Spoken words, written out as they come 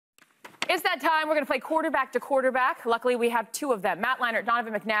It's that time. We're going to play quarterback to quarterback. Luckily, we have two of them. Matt Leinart,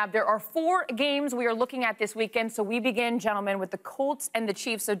 Donovan McNabb. There are 4 games we are looking at this weekend. So we begin, gentlemen, with the Colts and the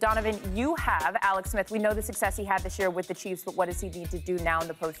Chiefs. So, Donovan, you have Alex Smith. We know the success he had this year with the Chiefs, but what does he need to do now in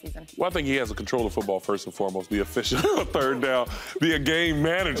the postseason? Well, I think he has to control the football first and foremost, be efficient on third down, be a game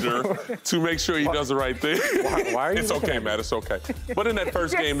manager to make sure he does the right thing. Why are you It's okay, Matt. It's okay. But in that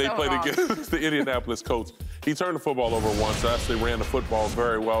first game they played against the Indianapolis Colts, he turned the football over once. They ran the football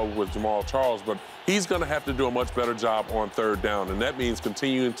very well with Jamal Charles, but he's going to have to do a much better job on third down, and that means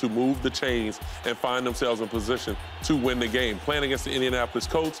continuing to move the chains and find themselves in position to win the game. Playing against the Indianapolis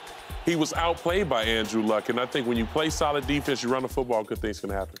Colts, he was outplayed by Andrew Luck, and I think when you play solid defense, you run the football, good things can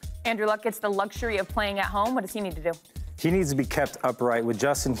happen. Andrew Luck gets the luxury of playing at home. What does he need to do? He needs to be kept upright. With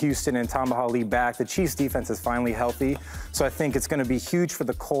Justin Houston and Tomahawk back, the Chiefs' defense is finally healthy. So I think it's going to be huge for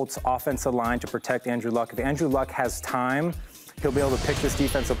the Colts' offensive line to protect Andrew Luck. If Andrew Luck has time, he'll be able to pick this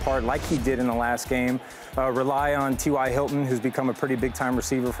defense apart like he did in the last game. Rely on T.Y. Hilton, who's become a pretty big-time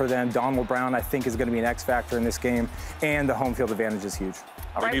receiver for them. Donald Brown, I think, is going to be an X factor in this game. And the home field advantage is huge.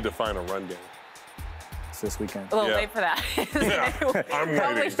 They need to find a run game this weekend. A little late for that. I'm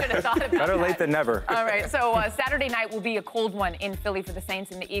Probably should have thought about Better that. late than never. All right, so Saturday night will be a cold one in Philly for the Saints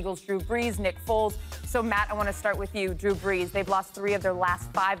and the Eagles. Drew Brees, Nick Foles. So, Matt, I want to start with you. Drew Brees, they've lost 3 of their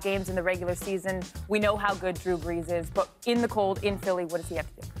last 5 games in the regular season. We know how good Drew Brees is, but in the cold, in Philly, what does he have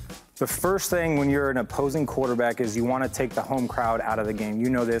to do? The first thing when you're an opposing quarterback is you want to take the home crowd out of the game.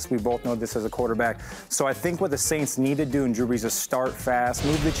 You know this. We both know this as a quarterback. So I think what the Saints need to do in Drew Brees is start fast,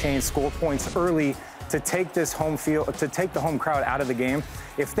 move the chains, score points early to take this home field, to take the home crowd out of the game.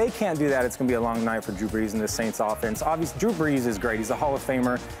 If they can't do that, it's going to be a long night for Drew Brees and the Saints offense. Obviously, Drew Brees is great. He's a Hall of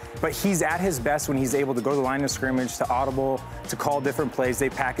Famer, but he's at his best when he's able to go to the line of scrimmage, to audible, to call different plays. They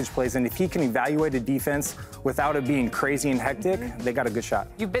package plays, and if he can evaluate a defense without it being crazy and hectic, they got a good shot.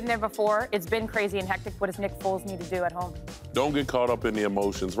 You've been there before. It's been crazy and hectic. What does Nick Foles need to do at home? Don't get caught up in the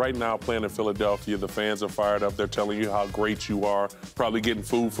emotions. Right now, playing in Philadelphia, the fans are fired up. They're telling you how great you are, probably getting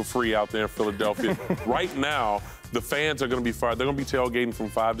food for free out there in Philadelphia. Right now, the fans are going to be fired. They're going to be tailgating from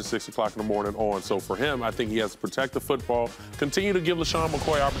 5 to 6 o'clock in the morning on. So for him, I think he has to protect the football, continue to give LaShawn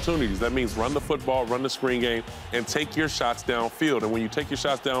McCoy opportunities. That means run the football, run the screen game, and take your shots downfield. And when you take your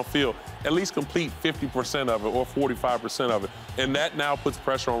shots downfield, at least complete 50% of it or 45% of it. And that now puts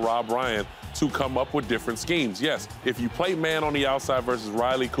pressure on Rob Ryan to come up with different schemes. Yes, if you play man on the outside versus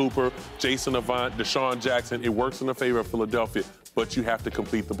Riley Cooper, Jason Avant, Deshaun Jackson, it works in the favor of Philadelphia, but you have to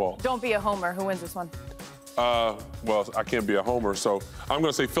complete the ball. Don't be a homer. Who wins this one? Well, I can't be a homer, so I'm going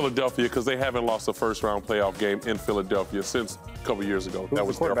to say Philadelphia because they haven't lost a first-round playoff game in Philadelphia since a couple years ago. That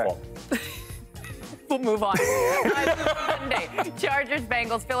was their fault. We'll move on. Sunday, Chargers,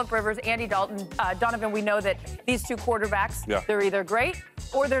 Bengals, Phillip Rivers, Andy Dalton. Donovan, we know that these 2 quarterbacks, they're either great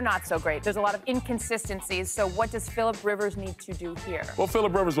or they're not so great. There's a lot of inconsistencies. So what does Phillip Rivers need to do here? Well,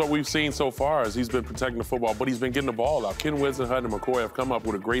 Phillip Rivers, what we've seen so far is he's been protecting the football, but he's been getting the ball out. Ken Whisenhunt and McCoy have come up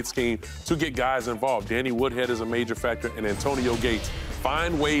with a great scheme to get guys involved. Danny Woodhead is a major factor, and Antonio Gates.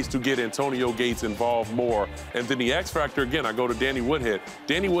 Find ways to get Antonio Gates involved more. And then the X factor, again, I go to Danny Woodhead.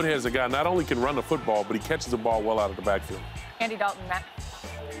 Danny Woodhead is a guy not only can run the football, but he catches the ball well out of the backfield. Andy Dalton, Matt.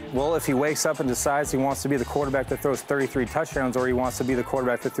 Well, if he wakes up and decides he wants to be the quarterback that throws 33 touchdowns, or he wants to be the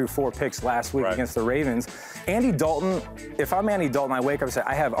quarterback that threw 4 picks last week against the Ravens, Andy Dalton, if I'm Andy Dalton, I wake up and say,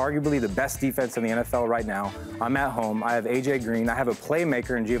 I have arguably the best defense in the NFL right now. I'm at home. I have A.J. Green. I have a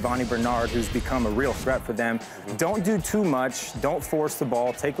playmaker in Giovanni Bernard who's become a real threat for them. Don't do too much. Don't force the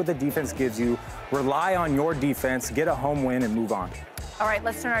ball. Take what the defense gives you. Rely on your defense. Get a home win and move on. All right,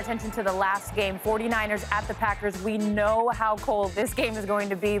 let's turn our attention to the last game. 49ers at the Packers. We know how cold this game is going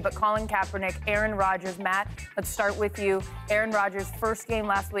to be, but Colin Kaepernick, Aaron Rodgers, Matt, let's start with you. Aaron Rodgers, first game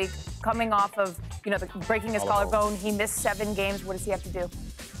last week, coming off of, breaking his collarbone. He missed 7 games. What does he have to do?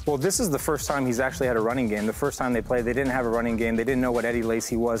 Well, this is the first time he's actually had a running game. The first time they played, they didn't have a running game. They didn't know what Eddie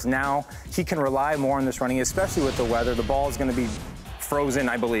Lacy was. Now he can rely more on this running, especially with the weather. The ball is going to be frozen,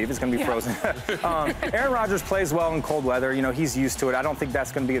 I believe. It's going to be frozen. Aaron Rodgers plays well in cold weather. He's used to it. I don't think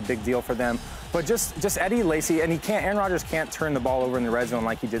that's going to be a big deal for them. But just Eddie Lacy, and Aaron Rodgers can't turn the ball over in the red zone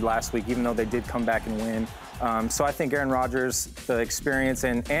like he did last week, even though they did come back and win. So I think Aaron Rodgers, the experience,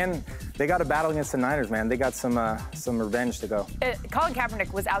 and they got a battle against the Niners, man. They got some revenge to go. Colin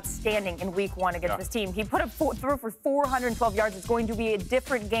Kaepernick was outstanding in Week 1 against this team. He put up through for 412 yards. It's going to be a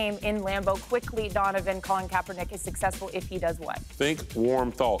different game in Lambeau. Quickly, Donovan, Colin Kaepernick is successful if he does what? Think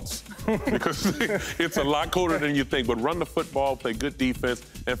warm thoughts, because it's a lot colder than you think. But run the football, play good defense,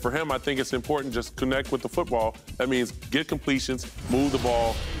 and for him, I think it's important just connect with the football. That means get completions, move the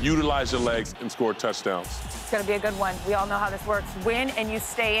ball, utilize your legs, and score touchdowns. It's going to be a good one. We all know how this works. Win and you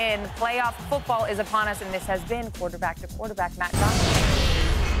stay in. Playoff football is upon us, and this has been Quarterback to Quarterback. Matt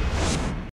Johnson.